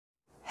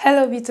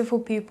Hello beautiful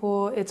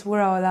people, it's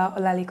Wuraola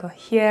Olaliko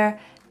here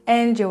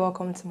and you're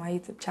welcome to my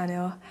YouTube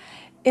channel.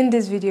 In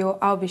this video,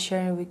 I'll be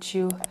sharing with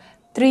you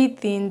 3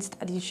 things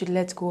that you should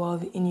let go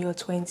of in your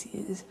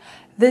 20s.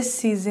 This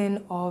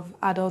season of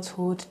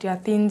adulthood, there are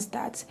things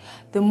that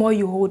the more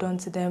you hold on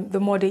to them,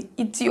 the more they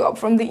eat you up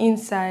from the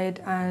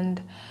inside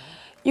and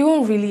you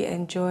won't really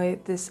enjoy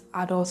this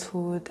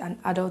adulthood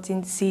and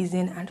adulting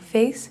season and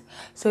phase.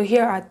 So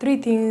here are 3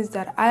 things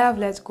that I have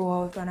let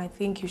go of and I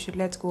think you should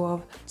let go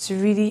of to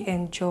really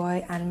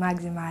enjoy and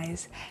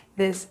maximize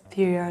this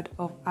period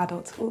of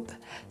adulthood.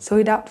 So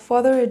without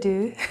further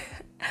ado,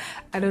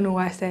 I don't know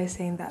why I started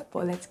saying that,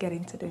 but let's get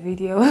into the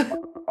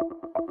video.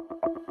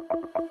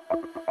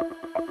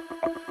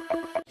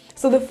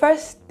 So the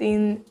first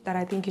thing that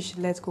I think you should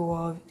let go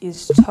of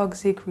is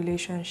toxic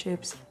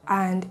relationships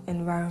and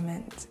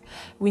environment.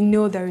 We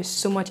know there is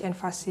so much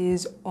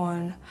emphasis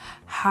on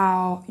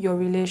how your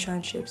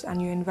relationships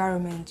and your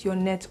environment, your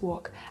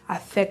network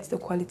affects the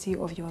quality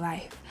of your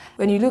life.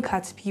 When you look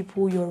at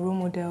people, your role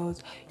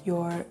models,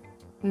 your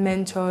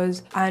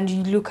mentors, and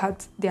you look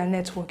at their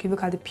network, you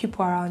look at the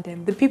people around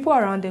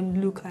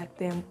them look like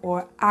them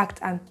or act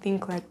and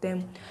think like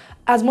them.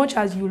 As much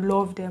as you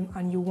love them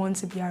and you want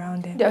to be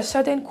around them, there are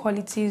certain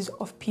qualities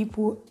of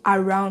people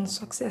around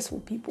successful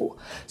people.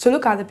 So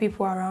look at the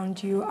people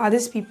around you. Are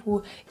these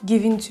people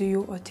giving to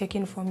you or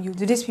taking from you?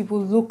 Do these people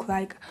look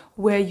like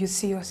where you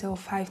see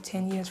yourself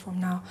 5-10 years from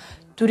now?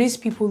 Do these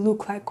people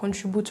look like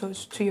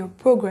contributors to your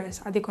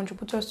progress? Are they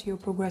contributors to your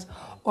progress,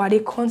 or are they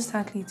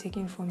constantly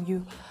taking from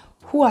you?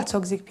 Who are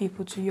toxic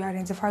people to you?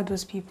 Identify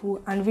those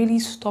people and really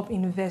stop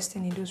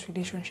investing in those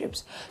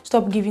relationships.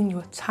 Stop giving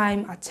your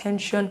time,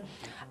 attention,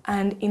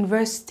 and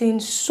investing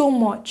so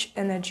much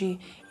energy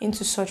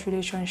into such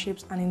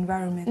relationships and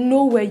environment.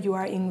 Know where you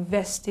are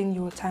investing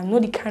your time. Know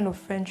the kind of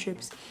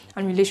friendships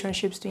and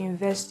relationships to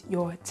invest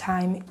your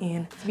time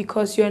in,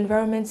 because your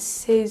environment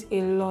says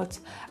a lot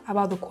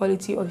about the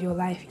quality of your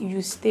life. If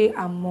you stay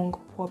among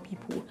poor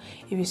people,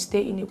 if you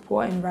stay in a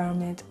poor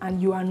environment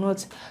and you are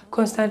not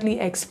constantly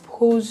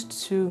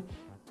exposed to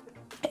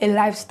a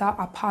lifestyle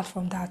apart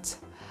from that,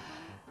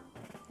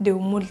 they will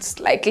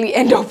most likely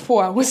end up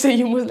poor. I won't say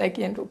you most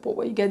likely end up poor,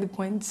 but you get the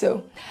point.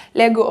 So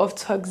let go of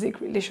toxic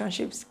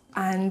relationships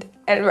and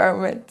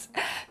environment.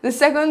 The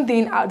second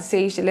thing I'd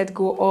say you should let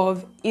go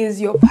of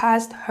is your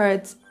past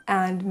hurts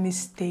and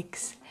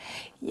mistakes.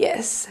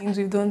 Yes,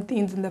 we've done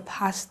things in the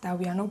past that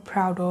we are not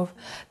proud of,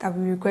 that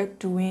we regret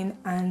doing,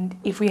 and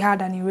if we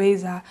had an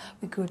eraser,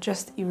 we could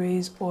just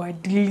erase or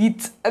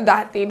delete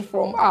that thing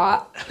from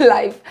our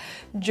life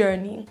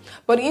journey.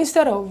 But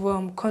instead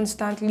of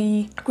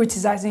constantly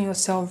criticizing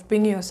yourself,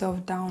 bringing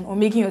yourself down, or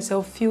making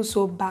yourself feel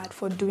so bad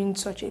for doing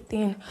such a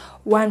thing,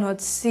 why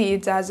not see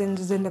it as in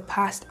the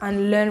past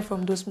and learn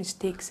from those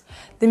mistakes?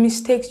 The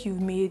mistakes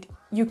you've made,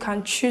 you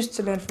can choose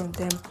to learn from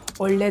them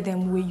or let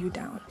them weigh you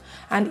down.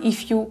 And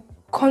if you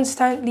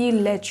constantly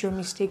let your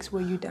mistakes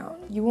weigh you down,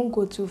 you won't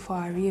go too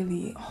far,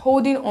 really.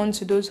 Holding on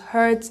to those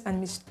hurts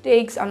and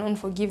mistakes and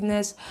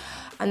unforgiveness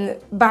and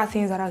bad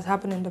things that has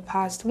happened in the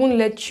past won't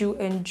let you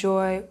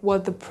enjoy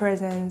what the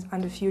present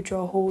and the future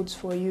holds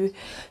for you.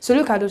 So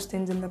look at those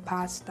things in the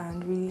past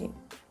and really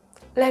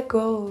let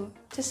go.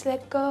 Just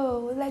let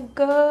go, let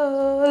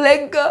go,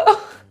 let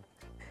go.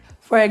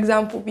 For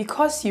example,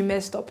 because you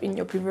messed up in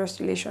your previous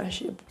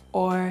relationship,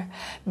 or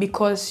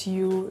because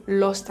you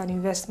lost an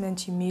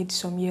investment you made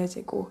some years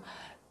ago,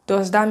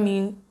 does that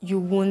mean you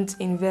won't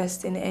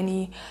invest in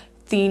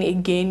anything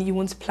again? You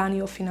won't plan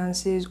your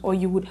finances, or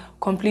you would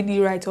completely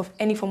write off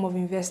any form of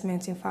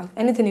investment? In fact,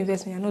 anything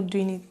investment, you're not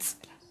doing it,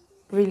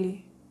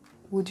 really?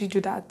 Would you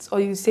do that? Or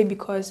you say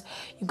because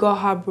you got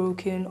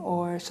heartbroken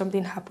or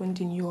something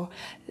happened in your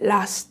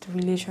last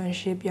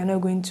relationship, you're not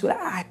going to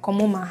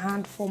come on my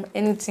hand from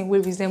anything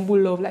will resemble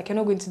love. Like, you're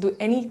not going to do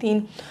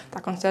anything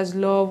that concerns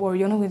love, or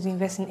you're not going to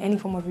invest in any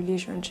form of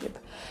relationship.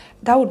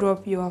 That would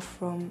drop you off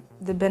from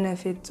the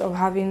benefits of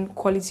having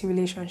quality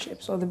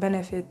relationships or the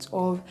benefits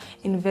of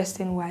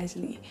investing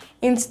wisely.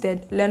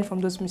 Instead, learn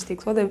from those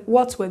mistakes.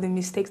 What were the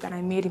mistakes that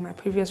I made in my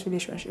previous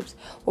relationships?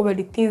 What were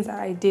the things that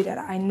I did that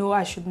I know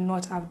I should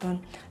not have done?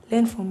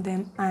 Learn from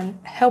them and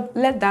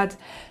let that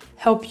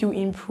help you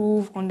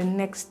improve on the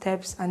next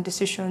steps and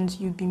decisions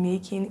you'll be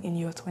making in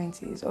your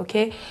 20s,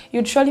 okay?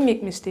 You'd surely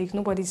make mistakes.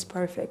 Nobody's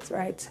perfect,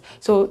 right?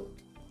 So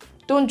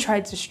don't try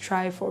to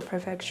strive for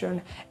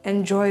perfection.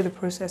 Enjoy the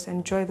process,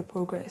 enjoy the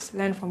progress.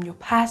 Learn from your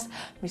past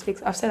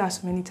mistakes. I've said that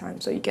so many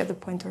times, so you get the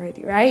point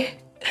already,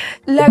 right?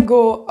 Let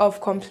go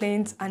of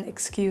complaints and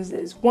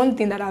excuses. One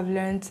thing that I've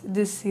learned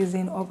this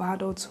season of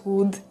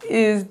adulthood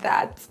is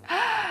that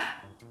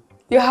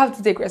you have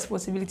to take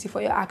responsibility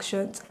for your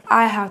actions.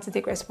 I have to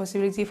take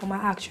responsibility for my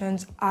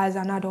actions as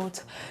an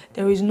adult.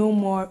 There is no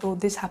more, oh,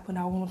 this happened,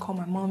 I'm going to call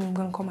my mom, I'm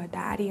going to call my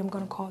daddy, I'm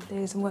going to call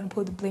this, I'm going to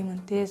put the blame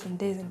on this and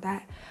this and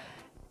that.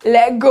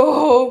 Let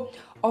go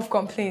of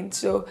complaints.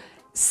 So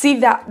see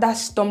that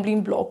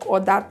stumbling block or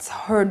that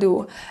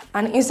hurdle,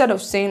 and instead of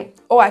saying,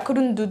 oh, I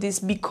couldn't do this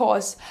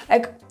because,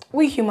 like,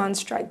 we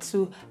humans try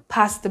to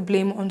pass the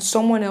blame on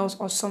someone else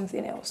or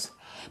something else.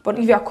 But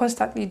if you are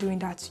constantly doing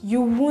that,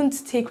 you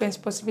won't take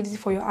responsibility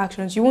for your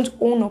actions. You won't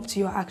own up to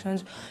your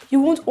actions. You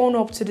won't own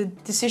up to the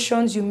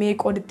decisions you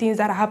make or the things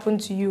that happen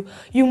to you.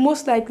 You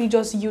most likely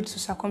just yield to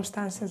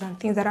circumstances and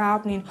things that are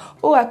happening.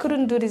 Oh, I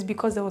couldn't do this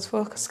because there was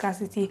fuel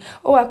scarcity.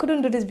 Oh, I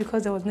couldn't do this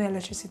because there was no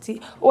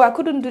electricity. Oh, I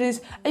couldn't do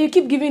this. And you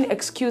keep giving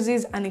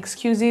excuses, and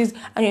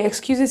your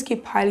excuses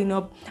keep piling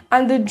up.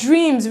 And the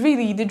dreams,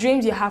 really, the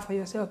dreams you have for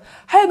yourself,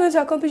 how are you going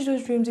to accomplish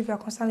those dreams if you're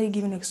constantly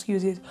giving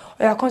excuses,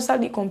 or you're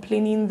constantly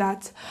complaining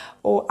that,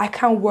 oh, I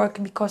can't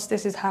work because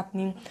this is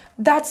happening?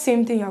 That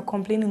same thing you're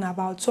complaining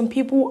about, some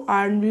people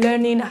are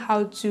learning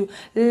how to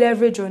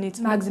leverage on it,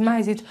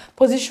 maximize it,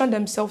 position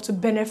themselves to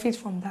benefit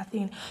from that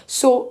thing.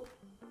 So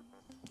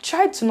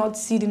try to not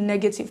see the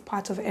negative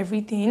part of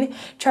everything.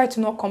 Try to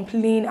not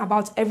complain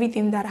about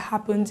everything that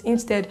happens.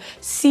 Instead,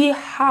 see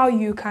how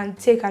you can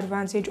take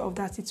advantage of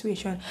that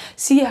situation.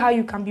 See how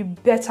you can be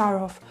better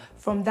off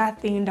from that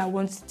thing that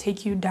wants to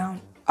take you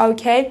down.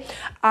 Okay,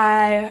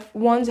 I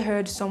once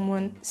heard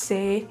someone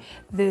say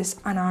this,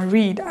 and I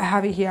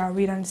have it here, I'll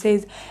read, and it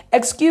says,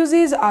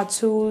 excuses are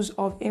tools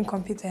of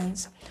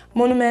incompetence,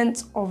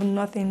 monuments of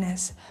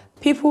nothingness.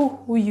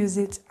 People who use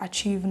it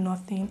achieve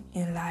nothing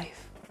in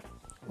life.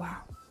 Wow.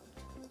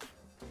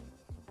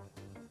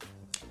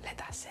 Let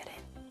that sit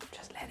in.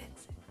 Just let it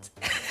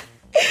sit.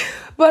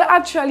 But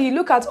actually,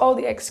 look at all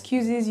the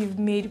excuses you've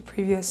made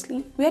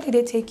previously. Where did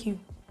they take you?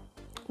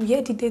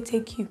 Where did they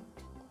take you?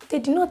 They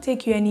did not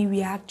take you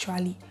anywhere,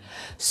 actually.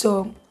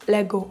 So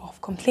let go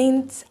of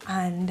complaints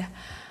and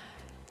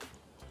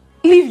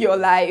live your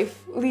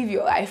life. Live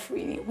your life,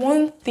 really.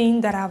 One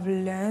thing that I've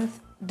learned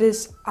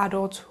this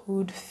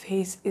adulthood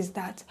phase is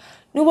that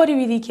nobody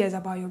really cares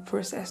about your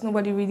process.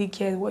 Nobody really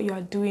cares what you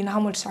are doing,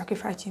 how much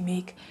sacrifice you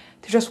make.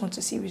 They just want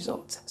to see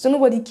results. So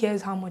nobody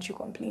cares how much you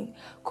complain.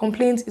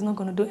 Complaint is not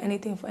going to do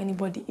anything for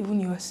anybody, even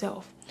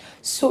yourself.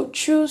 So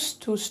choose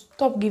to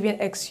stop giving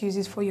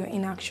excuses for your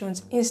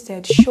inactions.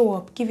 Instead, show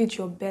up, give it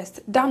your best,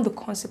 damn the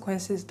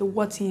consequences, the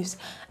what ifs,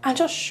 and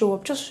just show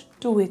up, just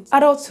do it.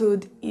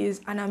 Adulthood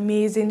is an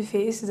amazing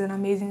phase, it's an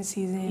amazing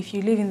season if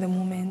you live in the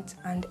moment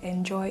and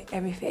enjoy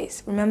every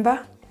phase.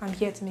 Remember, I'm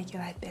here to make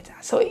your life better.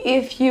 So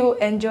if you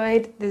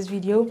enjoyed this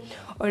video,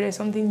 or there's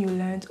something you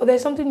learned, or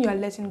there's something you are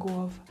letting go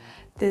of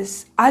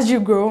this as you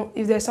grow,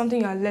 if there's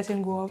something you are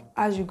letting go of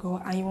as you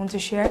go and you want to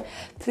share,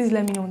 please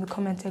let me know in the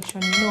comment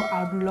section. You know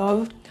I'd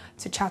love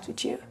to chat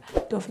with you.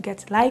 Don't forget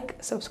to like,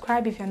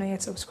 subscribe if you're not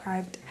yet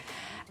subscribed,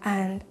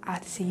 and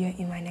I'll see you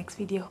in my next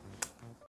video.